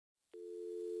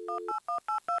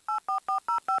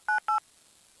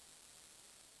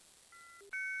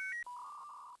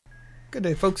Good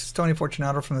day, folks. It's Tony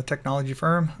Fortunato from the technology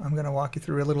firm. I'm going to walk you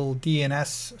through a little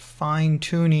DNS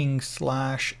fine-tuning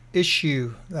 /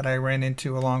 issue that I ran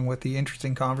into along with the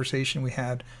interesting conversation we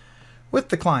had with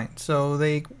the client. So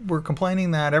they were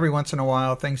complaining that every once in a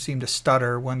while things seem to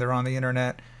stutter when they're on the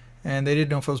internet, and they didn't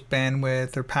know if it was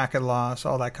bandwidth or packet loss,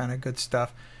 all that kind of good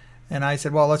stuff. And I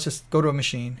said, well, let's just go to a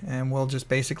machine and we'll just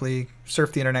basically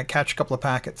surf the internet, catch a couple of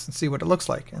packets and see what it looks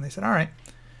like. And they said, all right.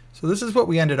 So this is what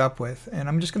we ended up with, and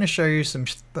I'm just going to show you some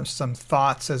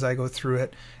thoughts as I go through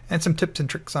it and some tips and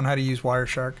tricks on how to use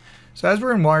Wireshark. So as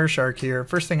we're in Wireshark here,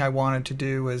 first thing I wanted to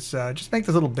do was just make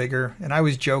this a little bigger, and I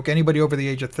always joke anybody over the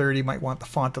age of 30 might want the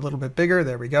font a little bit bigger.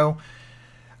 There we go.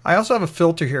 I also have a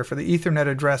filter here for the Ethernet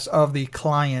address of the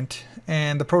client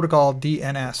and the protocol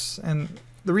DNS, and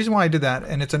the reason why I did that,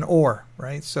 and it's an OR,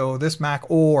 right? So this MAC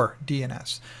OR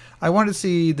DNS. I wanted to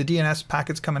see the DNS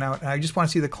packets coming out, and I just want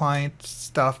to see the client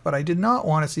stuff, but I did not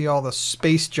want to see all the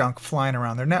space junk flying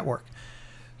around their network.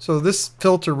 So this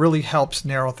filter really helps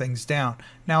narrow things down.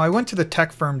 Now I went to the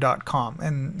techfirm.com,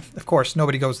 and of course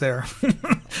nobody goes there.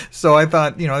 So I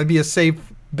thought, you know, it'd be a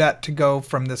safe bet to go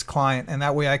from this client, and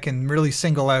that way I can really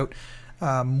single out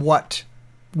what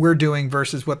we're doing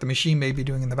versus what the machine may be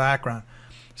doing in the background.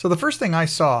 So the first thing I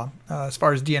saw, as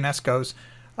far as DNS goes,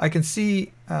 I can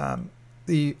see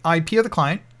the IP of the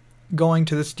client going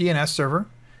to this DNS server,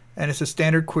 and it's a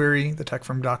standard query, the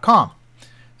techfirm.com.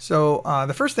 So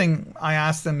the first thing I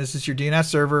asked them is this your DNS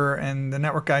server? And the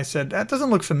network guy said, that doesn't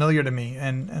look familiar to me.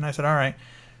 And I said, all right.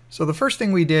 So the first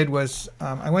thing we did was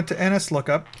I went to NS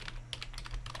lookup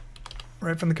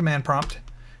right from the command prompt,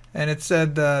 and it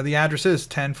said the address is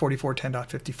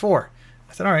 10.44.10.54.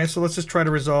 I said, all right, so let's just try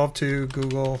to resolve to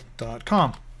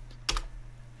google.com.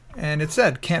 And it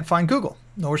said, can't find Google.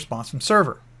 No response from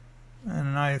server.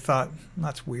 And I thought,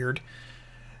 that's weird.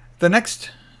 The next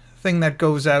thing that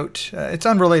goes out, it's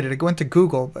unrelated. It went to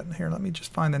Google, but here, let me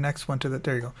just find the next one to the,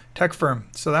 there you go, TechFirm.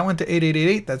 So that went to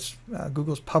 8888. That's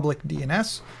Google's public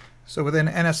DNS. So within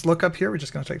NS lookup here, we're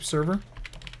just going to type server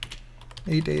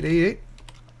 8888.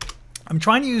 I'm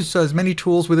trying to use as many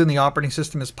tools within the operating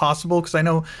system as possible, because I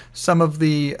know some of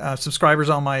the subscribers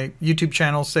on my YouTube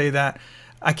channel say that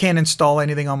I can't install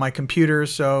anything on my computer,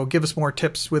 so give us more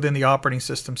tips within the operating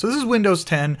system. So this is Windows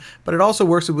 10, but it also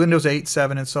works with Windows 8,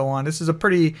 7, and so on. This is a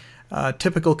pretty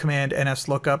typical command, NS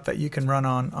lookup, that you can run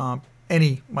on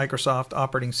any Microsoft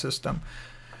operating system.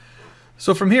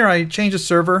 So from here, I change the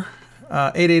server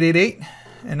 8888,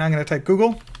 and I'm going to type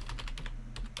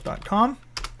google.com,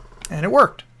 and it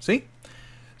worked. See?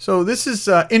 So this is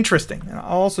interesting. And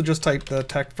I'll also just type the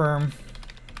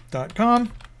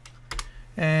techfirm.com,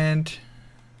 and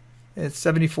it's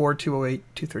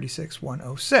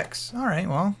 74.208.236.106. All right,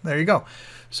 well, there you go.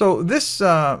 So this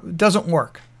doesn't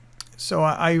work. So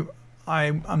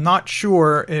I'm not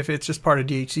sure if it's just part of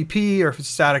DHCP or if it's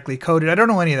statically coded. I don't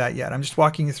know any of that yet. I'm just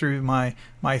walking you through my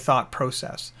thought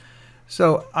process.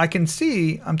 So I can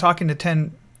see I'm talking to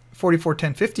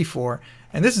 10.44.10.54,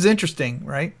 and this is interesting,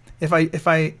 right? If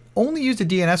I only used a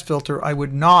DNS filter, I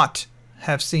would not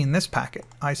have seen this packet,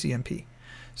 ICMP.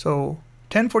 So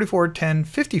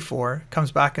 10.44.10.54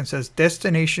 comes back and says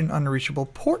destination unreachable,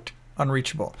 port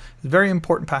unreachable. It's a very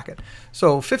important packet.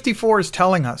 So 54 is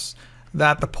telling us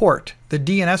that the port, the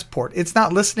DNS port, it's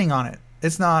not listening on it.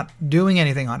 It's not doing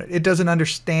anything on it. It doesn't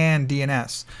understand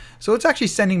DNS. So it's actually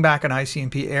sending back an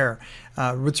ICMP error.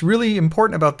 What's really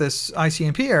important about this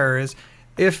ICMP error is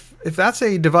if that's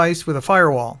a device with a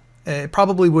firewall, it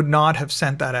probably would not have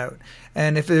sent that out.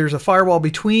 And if there's a firewall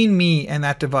between me and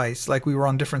that device, like we were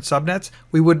on different subnets,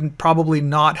 we would probably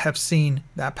not have seen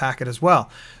that packet as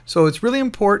well. So it's really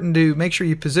important to make sure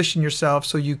you position yourself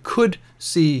so you could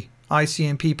see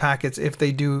ICMP packets if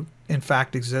they do in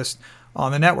fact exist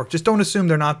on the network. Just don't assume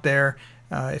they're not there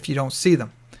if you don't see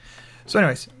them. So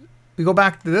anyways, we go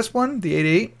back to this one, the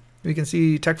 88. We can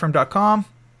see techfirm.com.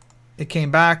 It came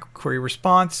back, query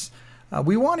response.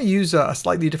 We want to use a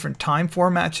slightly different time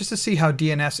format just to see how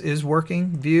DNS is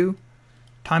working. View,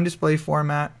 time display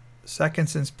format,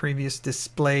 seconds since previous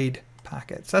displayed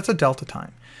packets. That's a delta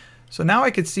time. So now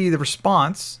I could see the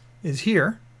response is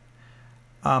here.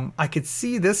 I could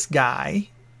see this guy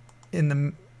in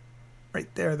the right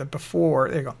there, the before.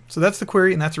 There you go. So that's the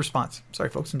query and that's response. Sorry,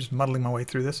 folks, I'm just muddling my way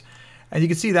through this. And you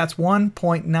can see that's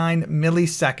 1.9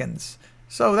 milliseconds.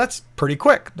 So that's pretty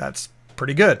quick. That's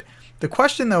pretty good. The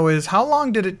question, though, is how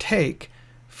long did it take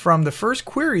from the first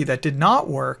query that did not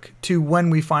work to when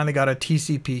we finally got a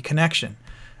TCP connection?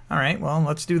 All right, well,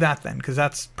 let's do that then, because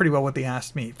that's pretty well what they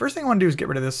asked me. First thing I want to do is get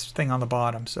rid of this thing on the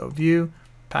bottom. So view,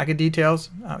 packet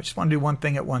details. I just want to do one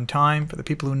thing at one time. For the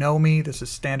people who know me, this is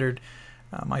standard,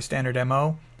 my standard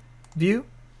MO. View,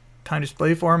 time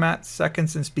display format,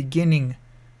 seconds since beginning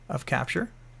of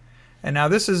capture. And now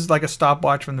this is like a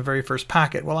stopwatch from the very first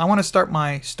packet. Well, I want to start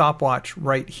my stopwatch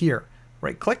right here.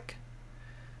 Right click,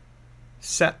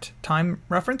 set time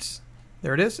reference.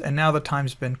 There it is. And now the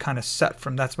time's been kind of set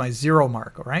from, that's my 0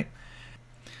 mark, all right?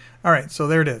 All right, so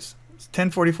there it is. It's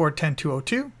 1044,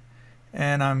 10202.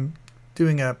 And I'm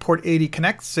doing a port 80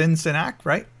 connect, SYN/act,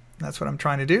 right? That's what I'm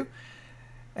trying to do.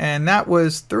 And that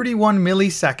was 31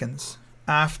 milliseconds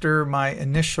after my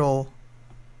initial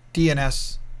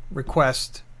DNS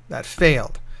request that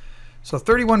failed. So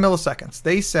 31 milliseconds.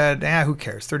 They said, who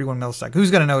cares? 31 milliseconds. Who's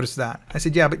going to notice that? I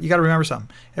said, yeah, but you got to remember something.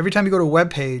 Every time you go to a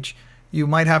web page, you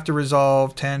might have to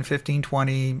resolve 10, 15,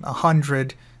 20,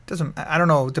 100. I don't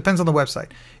know. It depends on the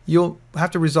website. You'll have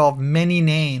to resolve many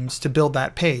names to build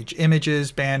that page.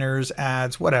 Images, banners,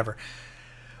 ads, whatever.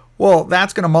 Well,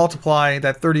 that's going to multiply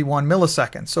that 31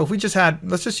 milliseconds. So if we just had,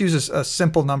 let's just use a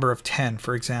simple number of 10,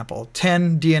 for example.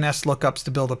 10 DNS lookups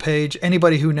to build a page.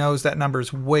 Anybody who knows that number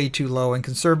is way too low and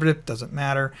conservative, doesn't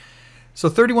matter. So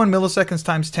 31 milliseconds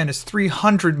times 10 is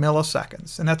 300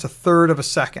 milliseconds, and that's a third of a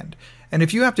second. And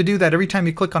if you have to do that every time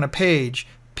you click on a page,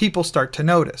 people start to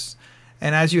notice.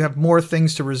 And as you have more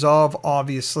things to resolve,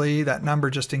 obviously, that number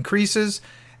just increases.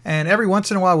 And every once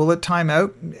in a while, will it time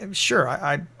out? Sure,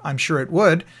 I'm sure it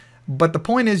would. But the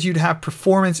point is you'd have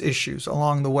performance issues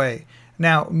along the way.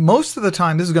 Now, most of the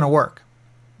time this is going to work,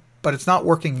 but it's not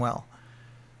working well.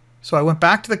 So I went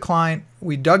back to the client.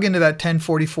 We dug into that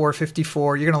 1044.54.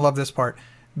 You're going to love this part.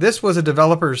 This was a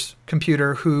developer's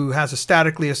computer who has a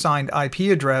statically assigned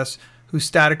IP address who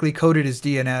statically coded his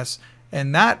DNS.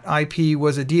 And that IP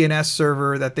was a DNS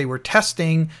server that they were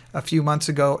testing a few months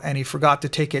ago, and he forgot to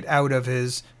take it out of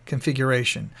his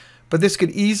configuration. But this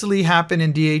could easily happen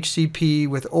in DHCP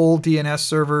with old DNS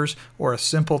servers or a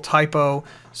simple typo.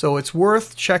 So it's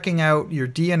worth checking out your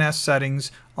DNS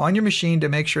settings on your machine to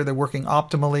make sure they're working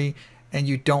optimally and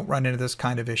you don't run into this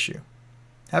kind of issue.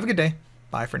 Have a good day.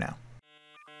 Bye for now.